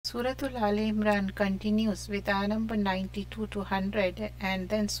Suratul Al Imran continues with ayah number 92 to 100, and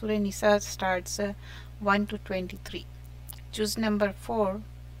then Surah Nisa starts 1 to 23. Juz number 4,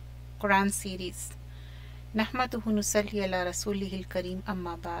 Quran series. Nahmaduhu nusalli ala rasulihil kareem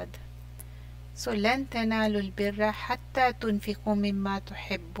amma ba'd. So, lan tanalul birra hatta tunfiqu mimma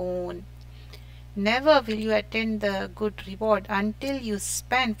tuhibbun. Never will you attain the good reward until you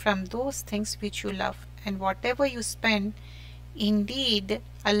spend from those things which you love, and whatever you spend, indeed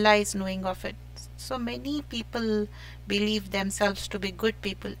Allah is knowing of it. So many people believe themselves to be good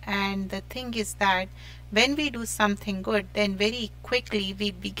people, and the thing is that when we do something good, then very quickly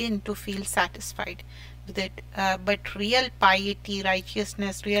we begin to feel satisfied with it. But real piety,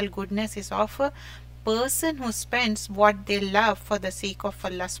 righteousness, real goodness is of a person who spends what they love for the sake of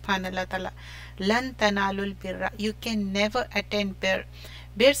Allah subhanahu wa ta'ala. Lan tanalul birra. You can never attain bir.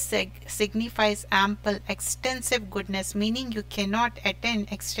 Bir signifies ample, extensive goodness, meaning you cannot attain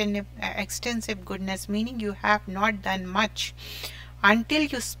extensive goodness, meaning you have not done much until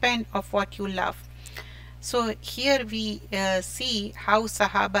you spend of what you love. So here we see how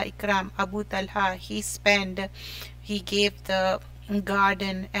Sahaba Ikram, Abu Talha, he gave the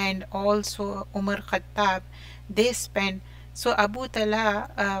garden, and also Umar Khattab, they spent. So Abu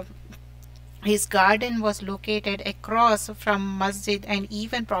Talha, his garden was located across from Masjid, and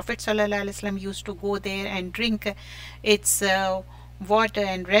even Prophet ﷺ used to go there and drink its water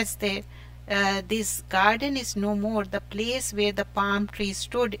and rest there. This garden is no more. The place where the palm tree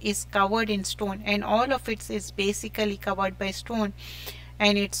stood is covered in stone, and all of it is basically covered by stone,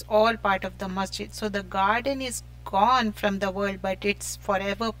 and it's all part of the masjid. So the garden is gone from the world, but it's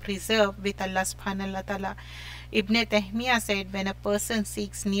forever preserved with Allah subhanahu wa ta'ala. Ibn Taymiyyah said, when a person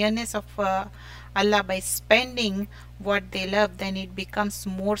seeks nearness of Allah by spending what they love, then it becomes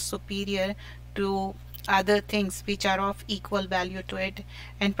more superior to other things which are of equal value to it.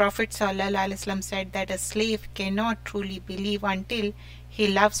 And Prophet ﷺ said that a slave cannot truly believe until he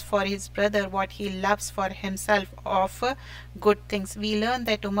loves for his brother what he loves for himself of good things. We learn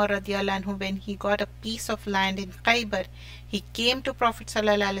that Umar radiallahu anhu, when he got a piece of land in Khaybar, he came to Prophet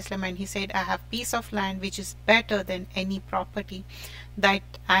ﷺ and he said, I have piece of land which is better than any property that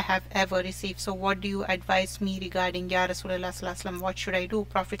I have ever received. So what do you advise me regarding, Ya Rasulullah ﷺ? What should I do?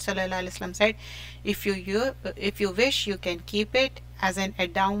 Prophet ﷺ said, if you wish, you can keep it as an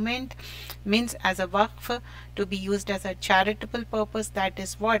endowment, means as a waqf, to be used as a charitable purpose. That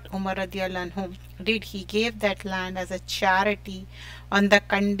is what Umar radiallahu anhu did. He gave that land as a charity on the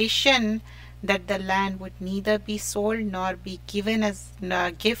condition that the land would neither be sold nor be given as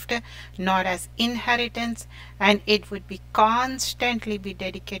a gift nor as inheritance, and it would be constantly be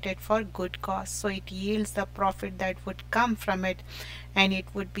dedicated for good cause. So it yields the profit that would come from it, and it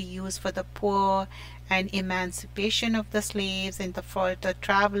would be used for the poor and emancipation of the slaves, and for the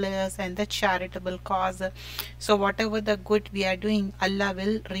travelers and the charitable cause. So whatever the good we are doing, Allah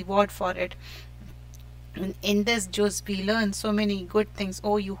will reward for it. In this juz we learn so many good things.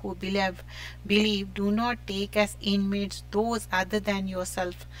 O you who believe, do not take as inmates those other than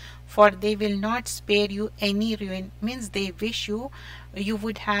yourself, for they will not spare you any ruin. Means they wish you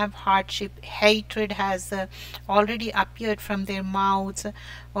would have hardship. Hatred has already appeared from their mouths.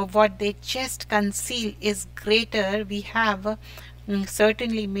 What they just conceal is greater. We have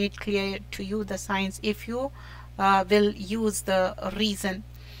certainly made clear to you the signs, if you will use the reason.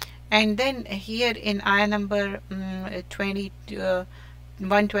 And then here in ayah number 122,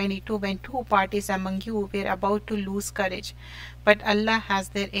 when two parties among you were about to lose courage, but Allah has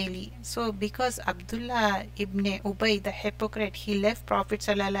their ally. So because Abdullah ibn Ubay, the hypocrite, he left Prophet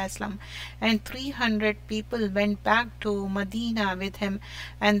ﷺ, and 300 people went back to Medina with him,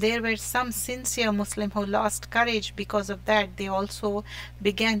 and there were some sincere Muslims who lost courage. Because of that, they also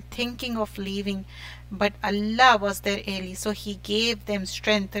began thinking of leaving, but Allah was their ally, so He gave them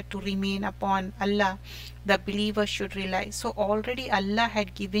strength to remain upon Allah. The believer should rely. So already Allah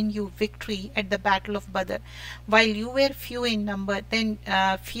had given you victory at the battle of Badr. While you were few in number, then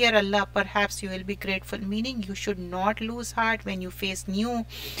fear Allah, perhaps you will be grateful. Meaning you should not lose heart when you face new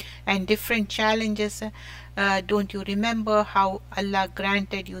and different challenges. Don't you remember how Allah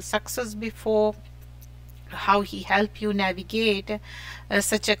granted you success before? How He helped you navigate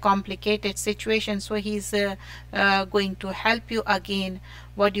such a complicated situation. So He's going to help you again.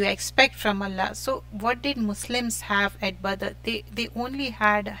 What do you expect from Allah? So what did Muslims have at Badr? They only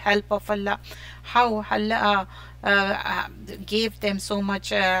had help of Allah. How Allah gave them so much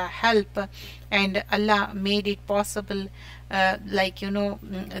help, and Allah made it possible,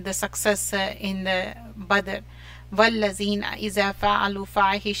 the success in the Badr. وَالَّذِينَ إِذَا فَعَلُوا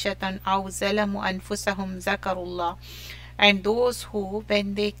فَاحِشَةً أَوْ ظَلَمُوا أَنفُسَهُمْ ذَكَرُوا اللَّهَ. And those who,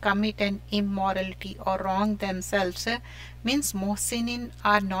 when they commit an immorality or wrong themselves, means Mohsinin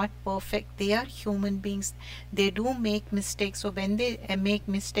are not perfect. They are human beings. They do make mistakes. So when they make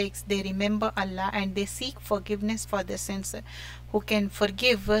mistakes, they remember Allah and they seek forgiveness for their sins. Who can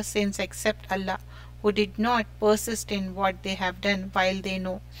forgive sins except Allah, who did not persist in what they have done while they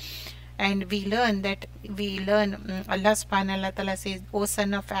know. And we learn Allah subhanahu wa ta'ala says, O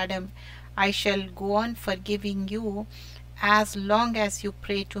son of Adam, I shall go on forgiving you as long as you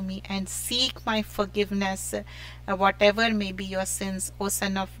pray to me and seek my forgiveness, whatever may be your sins. O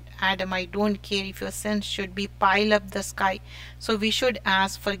son of Adam, I don't care if your sins should be pile up the sky. So we should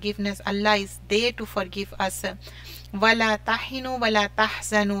ask forgiveness. Allah is there to forgive us. وَلَا تَحِنُوا وَلَا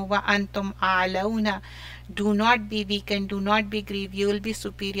تَحْزَنُوا وَأَنْتُمْ أَعْلَوْنَا. Do not be weakened, do not be grieved. You will be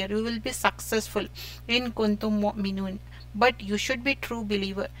superior, you will be successful. In kuntum mu'minun. But you should be true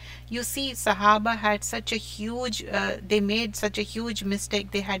believer. You see, Sahaba had such a huge, they made such a huge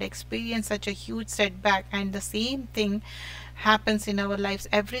mistake. They had experienced such a huge setback, and the same thing happens in our lives.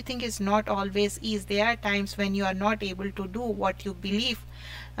 Everything is not always easy. There are times when you are not able to do what you believe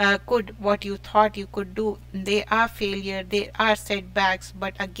what you thought you could do. There are failure, there are setbacks,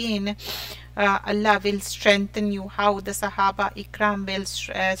 but again Allah will strengthen you. How the Sahaba Ikram will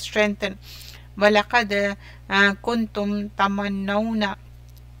strengthen. وَلَقَدْ كُنْتُمْ تَمَنَّوْنَ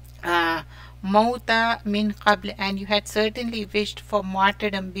Mauta min qabl, and you had certainly wished for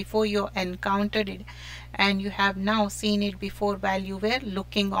martyrdom before you encountered it, and you have now seen it before while you were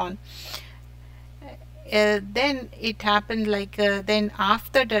looking on. Then it happened then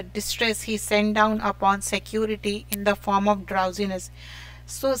after the distress he sent down upon security in the form of drowsiness.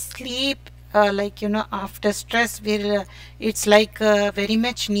 So sleep, after stress, it's very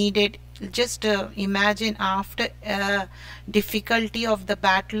much needed. Just imagine, after difficulty of the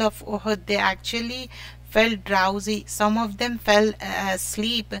battle of Uhud, they actually felt drowsy. Some of them fell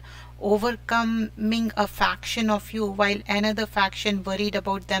asleep, overcoming a faction of you, while another faction worried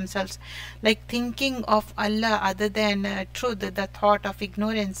about themselves, like thinking of Allah other than truth, the thought of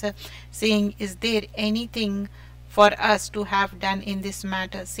ignorance, saying, is there anything for us to have done in this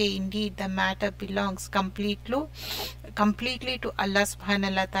matter? Say, indeed the matter belongs completely to Allah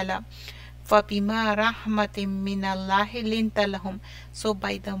subhanahu wa ta'ala. فَبِمَا رَحْمَةٍ مِّنَ اللَّهِ لِنْتَ لَهُمْ. So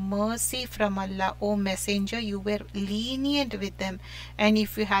by the mercy from Allah, O Messenger, you were lenient with them, and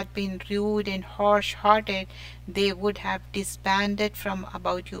if you had been rude and harsh-hearted, they would have disbanded from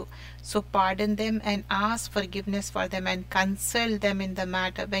about you. So pardon them and ask forgiveness for them and consult them in the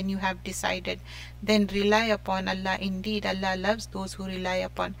matter when you have decided. Then rely upon Allah. Indeed, Allah loves those who rely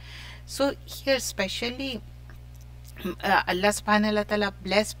upon. So here especially Allah subhanahu wa ta'ala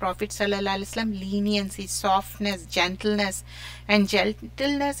bless Prophet sallallahu alaihi wasallam leniency, softness, gentleness. And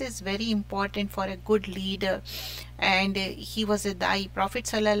gentleness is very important for a good leader, and he was a da'i. Prophet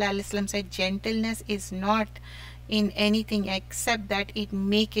sallallahu alaihi wasallam said gentleness is not in anything except that it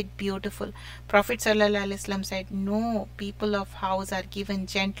make it beautiful. Prophet sallallahu alaihi wasallam said, no people of house are given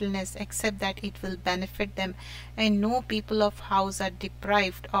gentleness except that it will benefit them, and no people of house are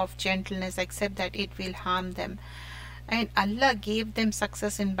deprived of gentleness except that it will harm them. And Allah gave them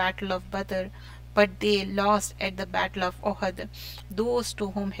success in battle of Badr, but they lost at the battle of Uhud. Those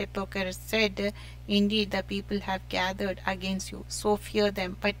to whom hypocrites said, indeed the people have gathered against you, so fear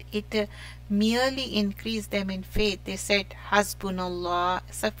them, but it merely increased them in faith. They said, Hasbunallah,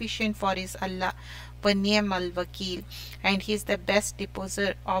 sufficient for is Allah, wa ni'mal wakil, and he is the best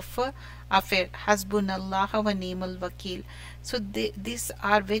disposer of affair. Hasbunallah wa ni'mal wakil. So these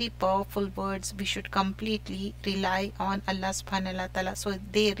are very powerful words. We should completely rely on Allah subhanahu wa ta'ala. So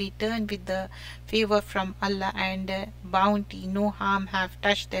they return with the favor from Allah and bounty. No harm have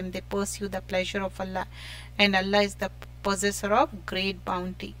touched them. They pursue the pleasure of Allah, and Allah is the possessor of great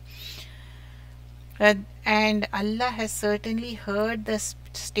bounty. And Allah has certainly heard the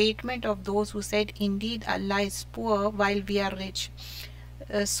statement of those who said, indeed Allah is poor while we are rich.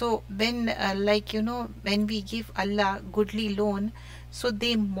 So when when we give Allah goodly loan, so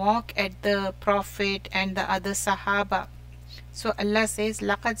they mock at the Prophet and the other Sahaba. So Allah says,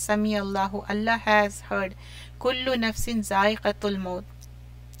 Laqad sami Allahu, Allah has heard, Kullu nafsin zaiqatul maut,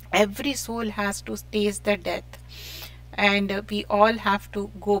 every soul has to taste the death, and we all have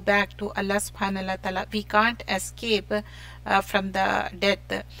to go back to Allah subhanahu wa ta'ala. We can't escape from the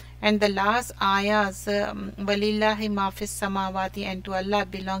death. And the last ayahs, walillahi ma fis samawati, and to Allah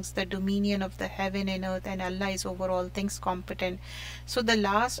belongs the dominion of the heaven and earth, and Allah is over all things competent. So the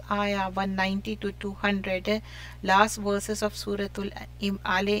last ayah 190 to 200, last verses of Suratul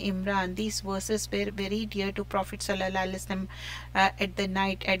Ali Imran, these verses were very dear to Prophet sallallahu alaihi wasallam. At the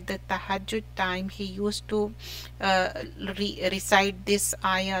night, at the tahajjud time, he used to recite this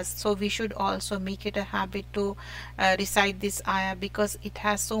ayahs. So we should also make it a habit to recite this ayah, because it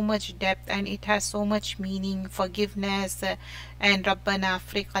has so much depth and it has so much meaning. Forgiveness, and Rabbana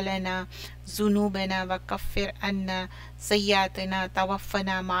afriq lana zunubana wa kaffir anna sayyatina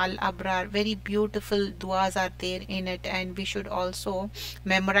tawaffana ma'al abrar. Very beautiful duas are there in it, and we should also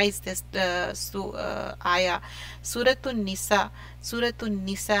memorize this ayah. Suratun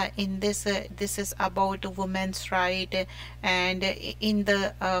Nisa, in this this is about women's right, and in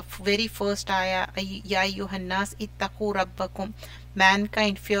the very first ayah, ya ayyuhan nas ittaqu rabbakum,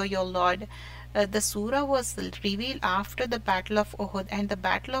 mankind fear your Lord. The surah was revealed after the Battle of Uhud, and the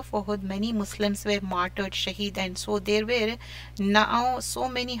Battle of Uhud, many Muslims were martyred, shaheed, and so there were now so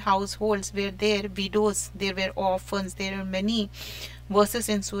many households where there widows, there were orphans, there are many verses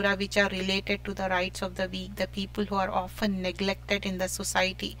in surah which are related to the rights of the weak, the people who are often neglected in the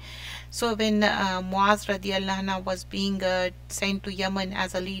society. So when Muaz radiallahu anhu was being sent to Yemen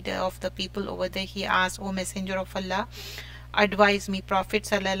as a leader of the people over there, he asked, O Messenger of Allah, advise me. Prophet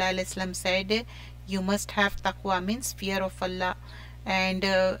sallallahu alaihi wasallam said, you must have taqwa, means fear of Allah, and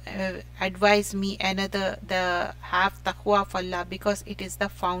advise me another, the have taqwa of Allah, because it is the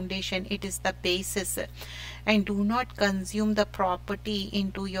foundation, it is the basis. And do not consume the property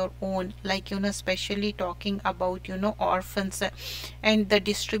into your own, like, you know, especially talking about, you know, orphans, and the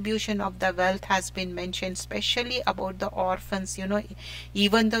distribution of the wealth has been mentioned, especially about the orphans. You know,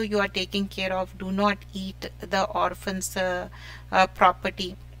 even though you are taking care of, do not eat the orphans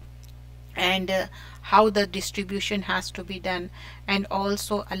property, and how the distribution has to be done. And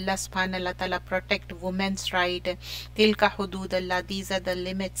also Allah subhanahu wa ta'ala protect women's right. Tilka hududallah, these are the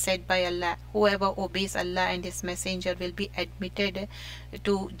limits set by Allah. Whoever obeys Allah and his messenger will be admitted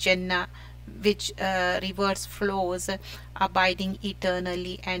to Jannah, which rivers flows, abiding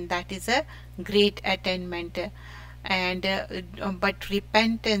eternally, and that is a great attainment. And but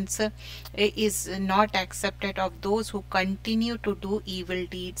repentance is not accepted of those who continue to do evil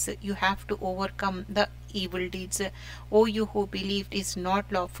deeds. You have to overcome the evil deeds. O you who believed, is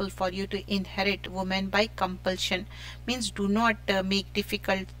not lawful for you to inherit women by compulsion, means do not make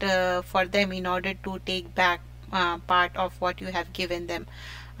difficult for them in order to take back part of what you have given them,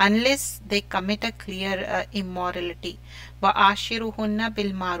 unless they commit a clear immorality. وَآشِرُهُنَّ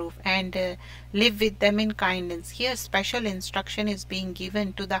بِالْمَعْرُوفِ, and live with them in kindness. Here special instruction is being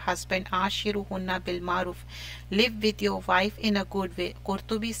given to the husband. آشِرُهُنَّ بِالْمَعْرُوفِ, live with your wife in a good way.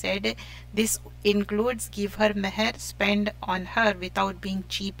 Qurtubi said this includes give her meher, spend on her without being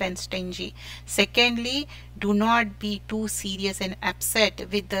cheap and stingy. Secondly, do not be too serious and upset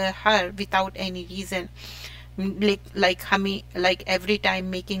with her without any reason, like every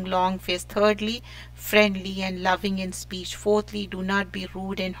time making long face. Thirdly, friendly and loving in speech. Fourthly, do not be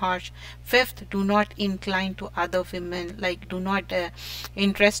rude and harsh. Fifth, do not incline to other women, like do not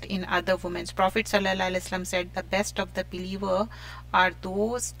interest in other women. Prophet sallallahu alaihi wasallam said the best of the believer are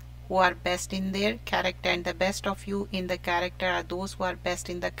those who are best in their character, and the best of you in the character are those who are best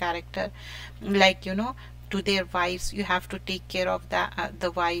in the character. Like, you know, to their wives, you have to take care of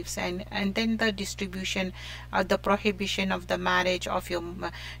the wives, and then the distribution, the prohibition of the marriage of your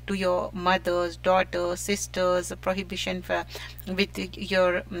to your mothers, daughters, sisters, prohibition for, with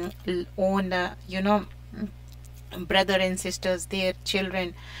your own you know, brother and sisters, their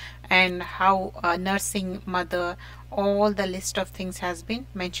children, and how nursing mother, all the list of things has been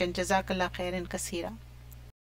mentioned. Jazakallah khairan kasira.